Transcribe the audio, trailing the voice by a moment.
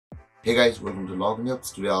Hey guys, welcome to Login ATT.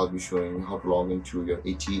 Today I'll be showing you how to log into your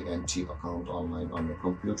AT&T account online on your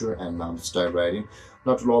computer. And now let's dive right in.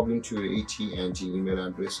 Now to log into your AT&T email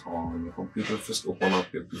address on your computer, first open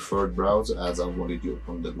up your preferred browser, as I've already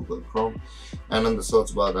opened the Google Chrome. And on the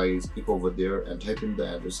search bar guys, click over there and type in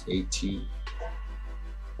the address AT&T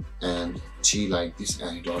like this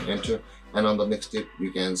and hit on enter. And on the next step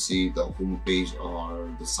you can see the home page or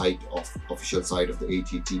the official site of the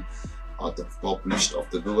ATT at the top list of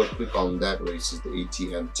the Google. Click on that where it says the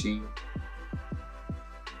AT&T.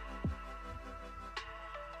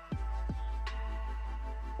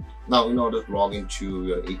 Now in order to log into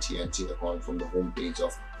your AT&T account from the home page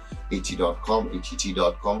of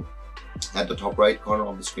att.com, at the top right corner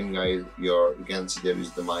of the screen guys, you can see there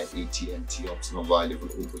is the my AT&T option available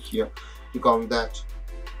over here. Click on that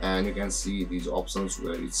and you can see these options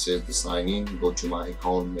where it says the sign in, go to my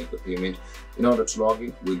account, make a payment. In order to log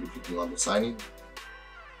in, we'll be clicking on the sign in.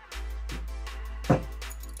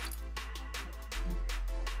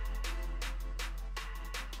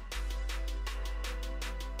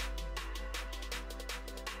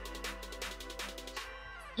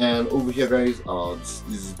 And over here guys,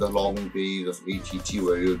 this is the login page of ATT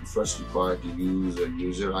where you'll be first required to use a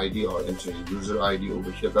user ID or enter a user ID over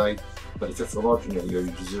here guys. But if you forgot your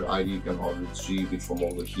user ID, you can always retrieve it from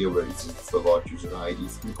over here where it says forgot user ID.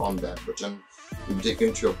 If you click on that button, you'll be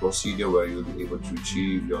taken to a procedure where you'll be able to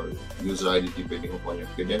retrieve your user ID depending upon your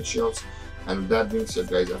credentials. And with that being said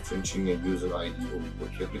guys, after entering your user ID over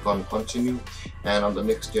here, click on continue, and on the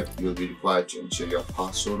next step you'll be required to enter your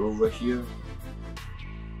password over here.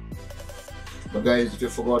 But guys, if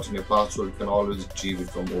you've forgotten your password, you can always retrieve it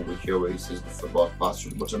from over here where it says the forgot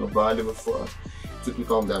password button available for us. If you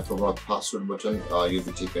click on that forgot password button, you'll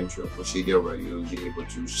be taken to a procedure where you'll be able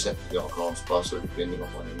to set your account's password depending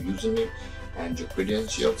upon your username and your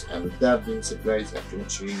credentials. And with that being said guys, after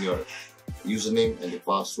entering your username and your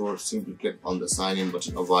password, simply click on the sign in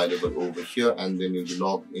button available over here, and then you'll be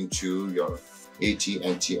logged into your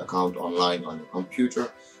AT&T account online on your computer.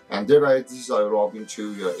 And there guys, this is how you log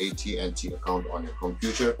into your AT&T account on your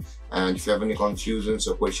computer. And if you have any confusions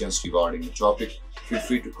or questions regarding the topic, feel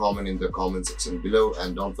free to comment in the comment section below,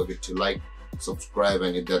 and don't forget to like, subscribe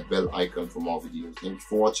and hit that bell icon for more videos. Thank you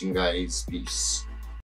for watching guys. Peace.